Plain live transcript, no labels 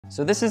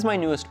So this is my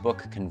newest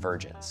book,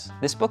 Convergence.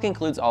 This book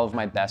includes all of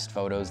my best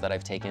photos that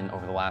I've taken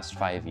over the last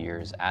 5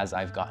 years as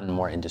I've gotten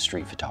more into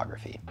street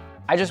photography.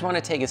 I just want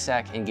to take a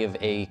sec and give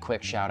a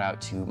quick shout out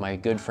to my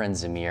good friend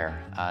Zamir.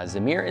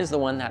 Zamir is the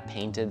one that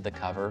painted the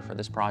cover for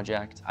this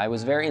project. I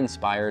was very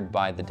inspired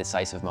by The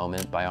Decisive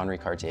Moment by Henri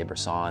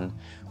Cartier-Bresson,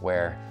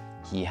 where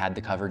he had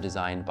the cover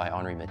designed by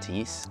Henri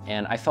Matisse.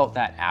 And I felt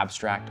that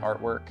abstract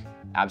artwork,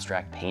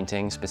 abstract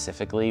painting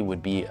specifically,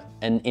 would be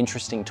an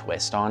interesting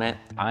twist on it.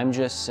 I'm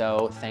just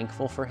so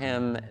thankful for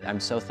him. I'm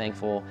so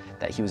thankful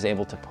that he was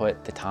able to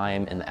put the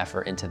time and the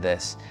effort into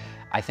this.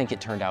 I think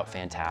it turned out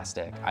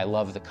fantastic. I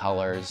love the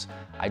colors.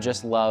 I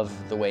just love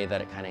the way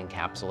that it kind of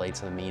encapsulates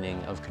the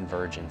meaning of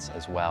convergence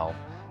as well.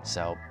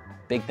 So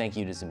big thank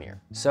you to Zamir.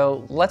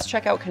 So let's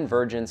check out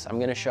Convergence. I'm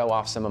gonna show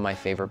off some of my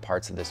favorite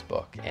parts of this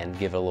book and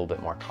give it a little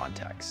bit more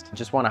context.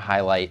 Just wanna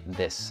highlight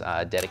this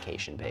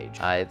dedication page.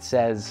 It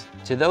says,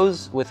 "To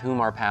those with whom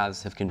our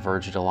paths have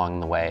converged along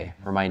the way,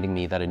 reminding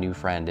me that a new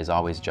friend is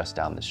always just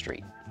down the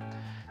street."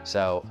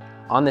 So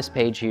on this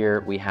page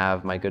here, we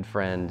have my good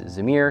friend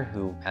Zamir,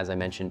 who, as I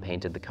mentioned,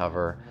 painted the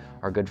cover,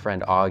 our good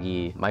friend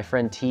Augie, my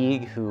friend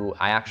Teague, who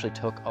I actually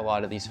took a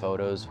lot of these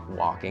photos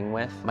walking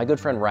with, my good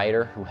friend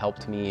Rygh, who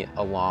helped me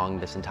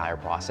along this entire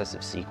process of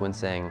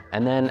sequencing,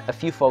 and then a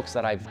few folks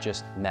that I've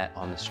just met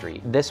on the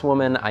street. This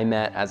woman I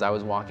met as I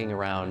was walking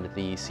around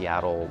the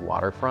Seattle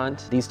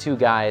waterfront. These two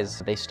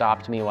guys, they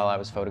stopped me while I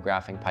was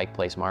photographing Pike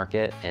Place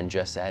Market and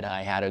just said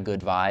I had a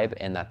good vibe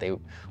and that they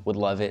would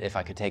love it if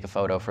I could take a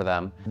photo for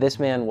them. This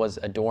man was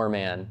a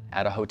doorman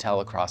at a hotel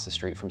across the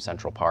street from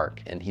Central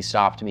Park, and he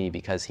stopped me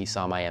because he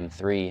saw my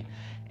M3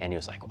 and he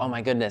was like, oh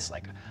my goodness,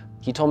 like,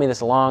 he told me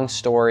this long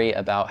story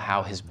about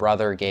how his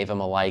brother gave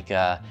him a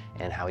Leica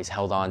and how he's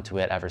held on to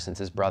it ever since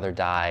his brother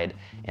died,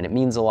 and it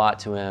means a lot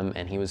to him,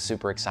 and he was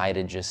super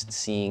excited just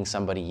seeing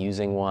somebody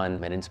using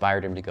one. It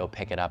inspired him to go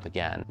pick it up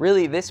again.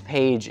 Really, this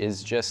page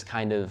is just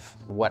kind of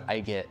what I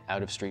get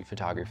out of street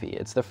photography.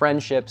 It's the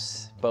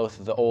friendships,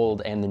 both the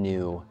old and the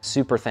new.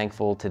 Super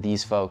thankful to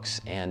these folks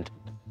and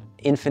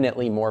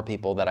infinitely more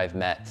people that I've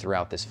met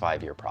throughout this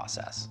 5-year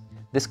process.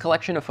 This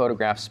collection of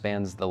photographs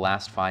spans the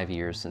last 5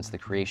 years since the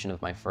creation of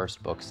my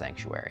first book,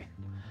 Sanctuary.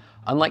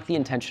 Unlike the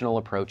intentional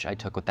approach I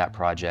took with that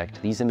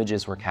project, these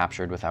images were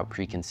captured without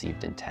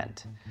preconceived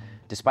intent.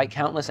 Despite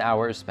countless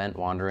hours spent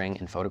wandering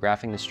and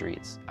photographing the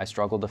streets, I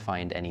struggled to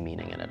find any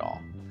meaning in it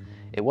all.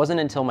 It wasn't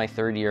until my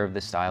 3rd year of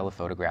this style of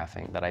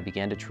photographing that I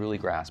began to truly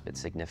grasp its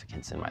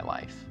significance in my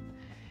life.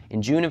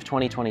 In June of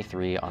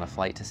 2023, on a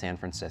flight to San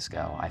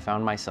Francisco, I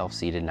found myself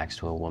seated next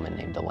to a woman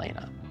named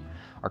Elena.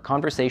 Our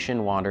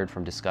conversation wandered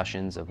from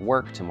discussions of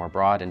work to more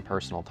broad and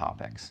personal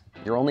topics.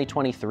 "You're only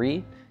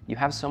 23? You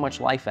have so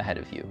much life ahead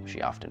of you,"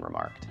 she often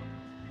remarked.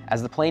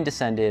 As the plane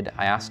descended,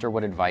 I asked her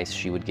what advice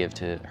she would give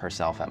to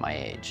herself at my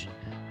age.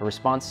 Her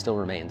response still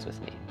remains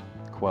with me.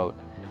 Quote,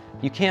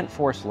 "You can't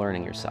force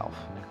learning yourself.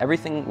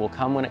 Everything will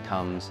come when it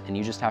comes, and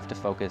you just have to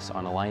focus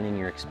on aligning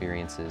your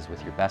experiences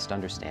with your best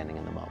understanding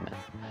in the moment.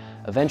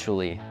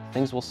 Eventually,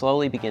 things will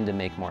slowly begin to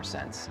make more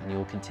sense, and you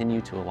will continue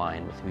to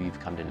align with who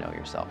you've come to know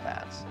yourself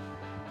as."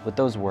 With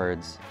those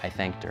words, I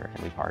thanked her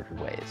and we parted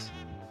ways.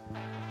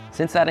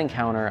 Since that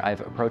encounter,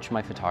 I've approached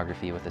my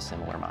photography with a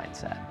similar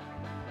mindset.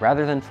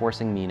 Rather than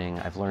forcing meaning,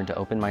 I've learned to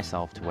open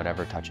myself to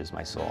whatever touches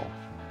my soul.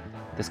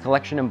 This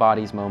collection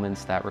embodies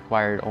moments that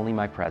required only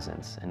my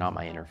presence and not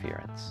my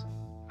interference.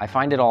 I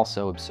find it all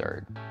so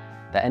absurd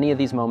that any of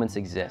these moments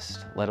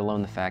exist, let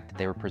alone the fact that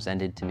they were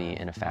presented to me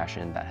in a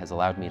fashion that has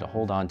allowed me to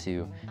hold on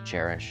to,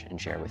 cherish,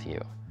 and share with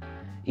you.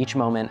 Each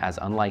moment as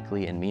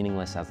unlikely and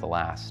meaningless as the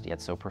last,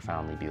 yet so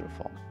profoundly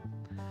beautiful.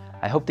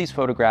 I hope these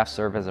photographs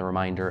serve as a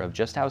reminder of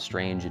just how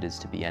strange it is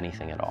to be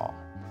anything at all,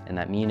 and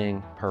that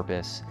meaning,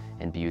 purpose,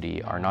 and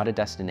beauty are not a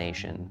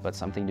destination, but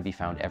something to be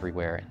found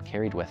everywhere and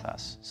carried with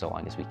us, so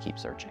long as we keep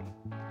searching.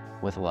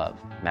 With love,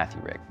 Matthew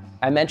Rygh.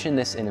 I mentioned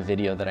this in a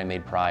video that I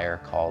made prior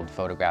called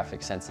Photographic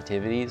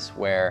Sensitivities,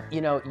 where,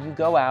 you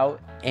go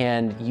out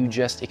and you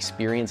just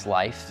experience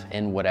life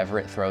and whatever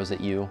it throws at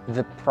you.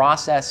 The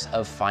process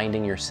of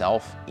finding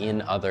yourself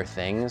in other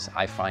things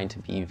I find to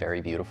be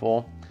very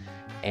beautiful.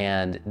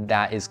 And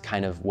that is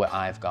kind of what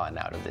I've gotten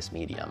out of this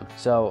medium.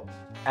 So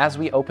as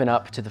we open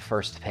up to the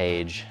first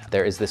page,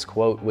 there is this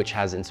quote which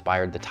has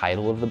inspired the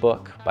title of the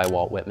book by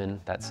Walt Whitman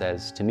that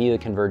says, "To me, the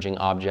converging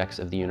objects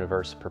of the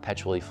universe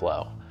perpetually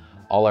flow.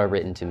 All are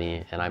written to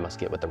me, and I must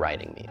get what the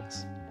writing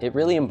means." It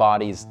really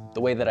embodies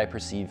the way that I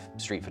perceive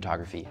street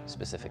photography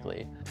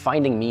specifically.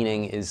 Finding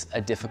meaning is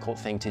a difficult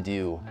thing to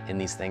do in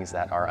these things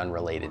that are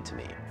unrelated to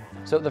me.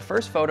 So the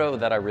first photo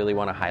that I really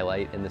want to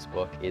highlight in this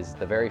book is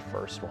the very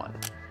first one.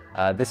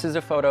 This is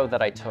a photo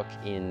that I took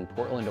in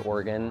Portland,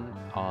 Oregon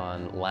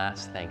on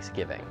last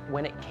Thanksgiving.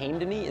 When it came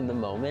to me in the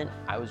moment,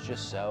 I was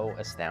just so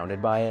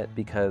astounded by it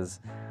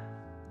because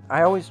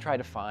I always try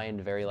to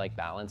find very like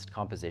balanced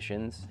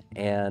compositions,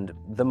 and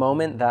the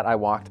moment that I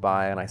walked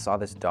by and I saw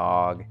this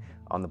dog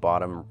on the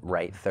bottom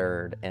right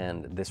third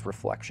and this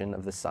reflection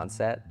of the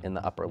sunset in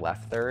the upper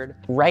left third,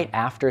 right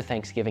after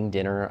Thanksgiving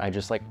dinner, I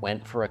just like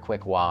went for a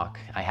quick walk.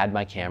 I had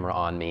my camera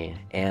on me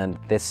and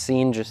this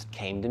scene just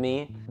came to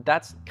me.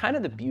 That's kind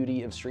of the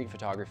beauty of street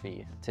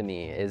photography to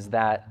me, is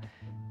that,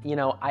 you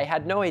know, I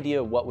had no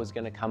idea what was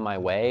gonna come my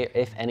way,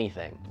 if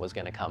anything was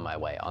gonna come my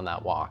way on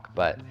that walk,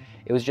 but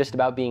it was just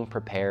about being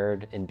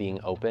prepared and being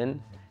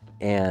open,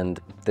 and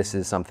this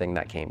is something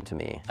that came to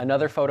me.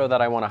 Another photo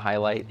that I wanna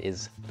highlight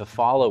is the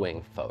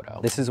following photo.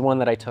 This is one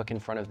that I took in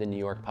front of the New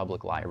York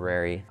Public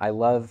Library. I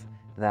love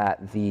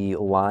that the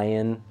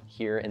lion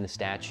here in the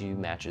statue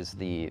matches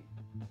the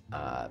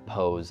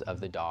pose of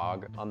the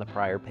dog on the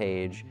prior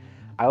page.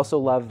 I also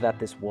love that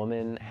this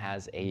woman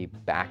has a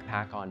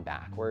backpack on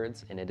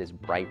backwards and it is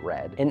bright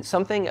red. And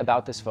something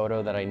about this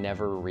photo that I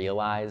never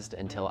realized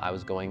until I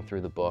was going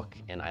through the book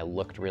and I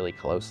looked really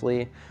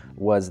closely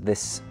was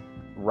this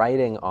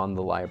writing on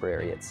the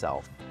library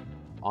itself.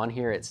 On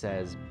here it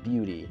says,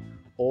 "Beauty,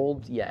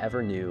 old yet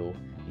ever new,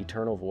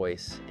 eternal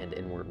voice and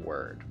inward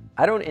word."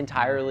 I don't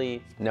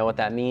entirely know what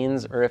that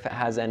means or if it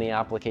has any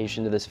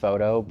application to this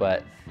photo,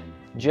 but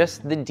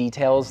just the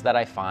details that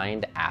I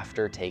find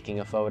after taking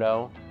a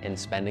photo and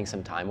spending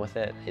some time with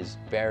it is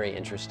very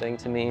interesting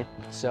to me.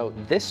 So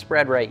this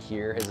spread right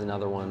here is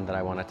another one that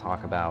I want to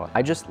talk about.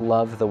 I just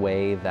love the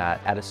way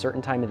that at a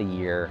certain time of the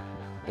year,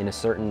 in a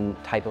certain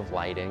type of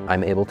lighting,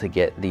 I'm able to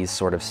get these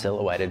sort of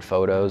silhouetted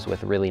photos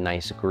with really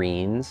nice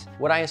greens.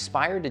 What I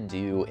aspire to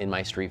do in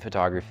my street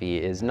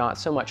photography is not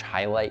so much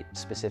highlight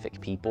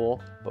specific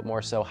people, but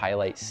more so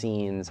highlight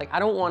scenes. Like, I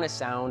don't want to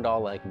sound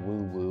all like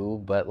woo-woo,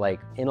 but like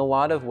in a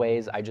lot of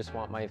ways, I just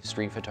want my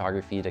street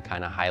photography to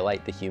kind of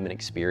highlight the human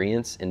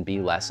experience and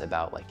be less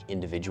about like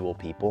individual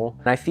people.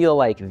 And I feel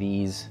like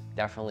these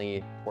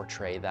definitely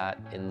portray that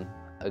in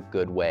a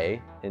good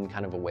way, in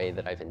kind of a way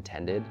that I've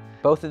intended.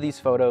 Both of these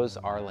photos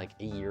are like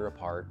a year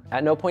apart.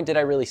 At no point did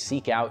I really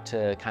seek out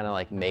to kind of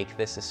like make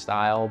this a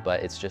style,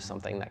 but it's just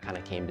something that kind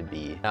of came to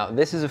be. Now,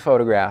 this is a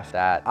photograph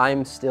that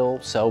I'm still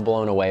so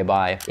blown away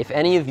by. If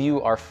any of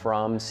you are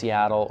from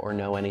Seattle or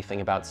know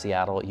anything about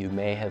Seattle, you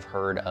may have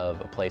heard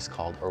of a place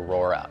called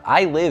Aurora.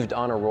 I lived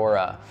on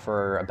Aurora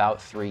for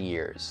about 3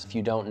 years. If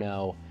you don't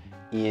know,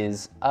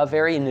 is a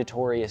very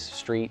notorious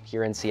street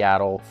here in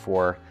Seattle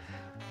for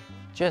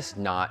just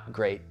not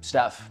great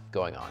stuff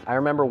going on. I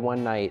remember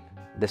one night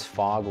this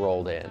fog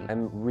rolled in.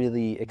 I'm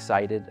really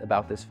excited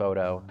about this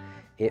photo.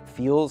 It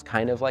feels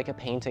kind of like a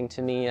painting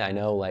to me. I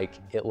know like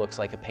it looks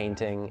like a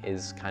painting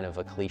is kind of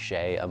a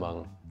cliche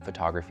among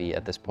photography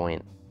at this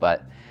point,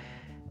 but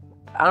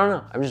I don't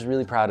know, I'm just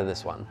really proud of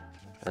this one.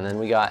 And then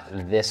we got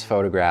this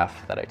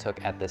photograph that I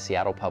took at the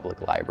Seattle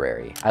Public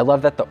Library. I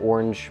love that the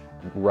orange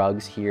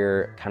rugs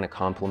here kind of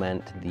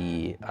complement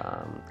the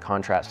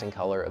contrasting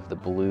color of the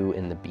blue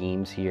in the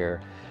beams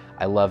here.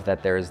 I love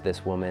that there's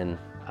this woman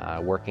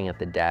working at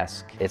the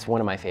desk. It's one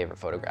of my favorite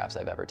photographs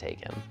I've ever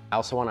taken. I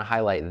also want to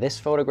highlight this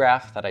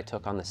photograph that I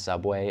took on the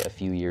subway a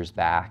few years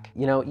back.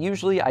 You know,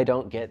 usually I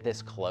don't get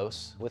this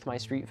close with my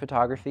street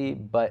photography,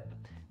 but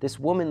this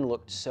woman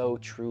looked so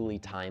truly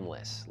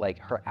timeless. Like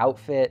her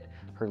outfit,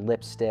 her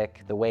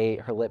lipstick, the way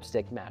her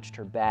lipstick matched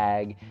her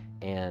bag,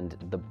 and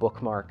the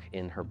bookmark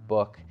in her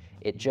book.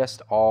 It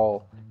just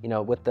all, you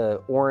know, with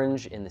the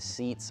orange in the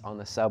seats on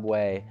the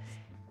subway,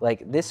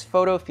 like this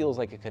photo feels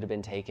like it could have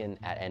been taken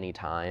at any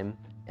time,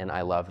 and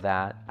I love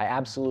that. I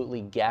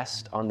absolutely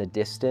guessed on the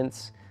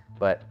distance,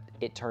 but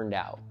it turned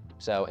out.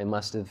 So it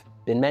must have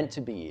been meant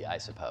to be, I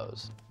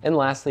suppose. And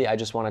lastly, I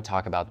just want to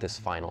talk about this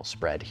final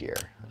spread here.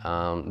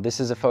 This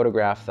is a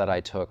photograph that I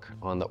took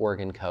on the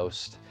Oregon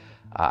coast.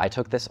 I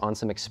took this on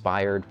some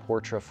expired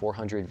Portra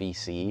 400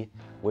 VC,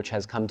 which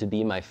has come to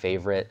be my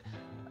favorite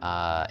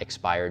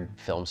expired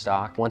film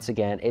stock. Once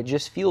again, it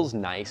just feels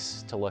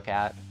nice to look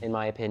at, in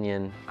my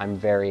opinion. I'm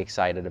very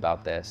excited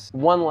about this.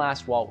 One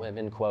last Walt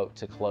Whitman quote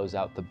to close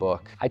out the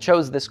book. I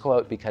chose this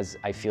quote because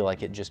I feel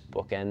like it just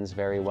bookends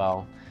very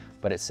well,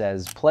 but it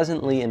says,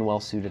 "Pleasantly and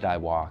well-suited I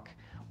walk.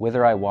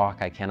 Whither I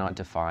walk I cannot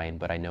define,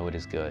 but I know it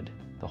is good.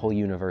 The whole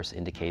universe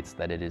indicates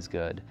that it is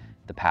good.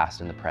 The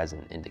past and the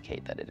present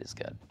indicate that it is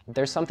good."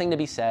 There's something to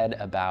be said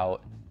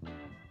about,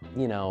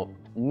 you know,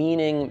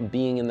 meaning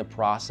being in the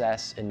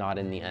process and not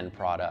in the end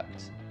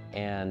product.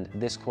 And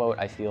this quote,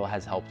 I feel,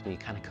 has helped me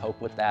kind of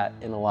cope with that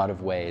in a lot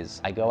of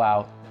ways. I go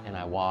out and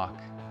I walk.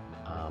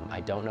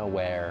 I don't know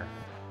where,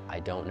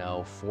 I don't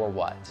know for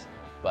what,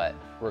 but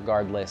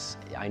regardless,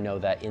 I know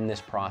that in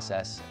this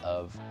process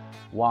of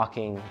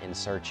walking and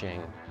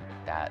searching,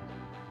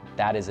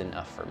 that is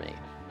enough for me.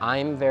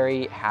 I'm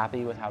very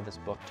happy with how this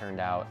book turned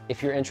out.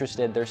 If you're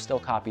interested, there's still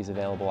copies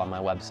available on my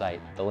website.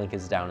 The link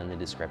is down in the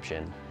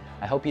description.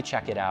 I hope you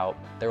check it out.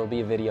 There will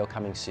be a video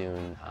coming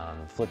soon,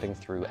 flipping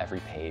through every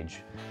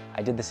page.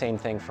 I did the same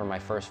thing for my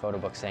first photo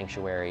book,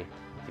 Sanctuary.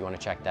 If you want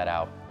to check that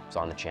out, it's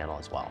on the channel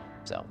as well.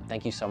 So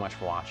thank you so much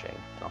for watching,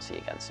 and I'll see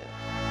you again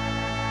soon.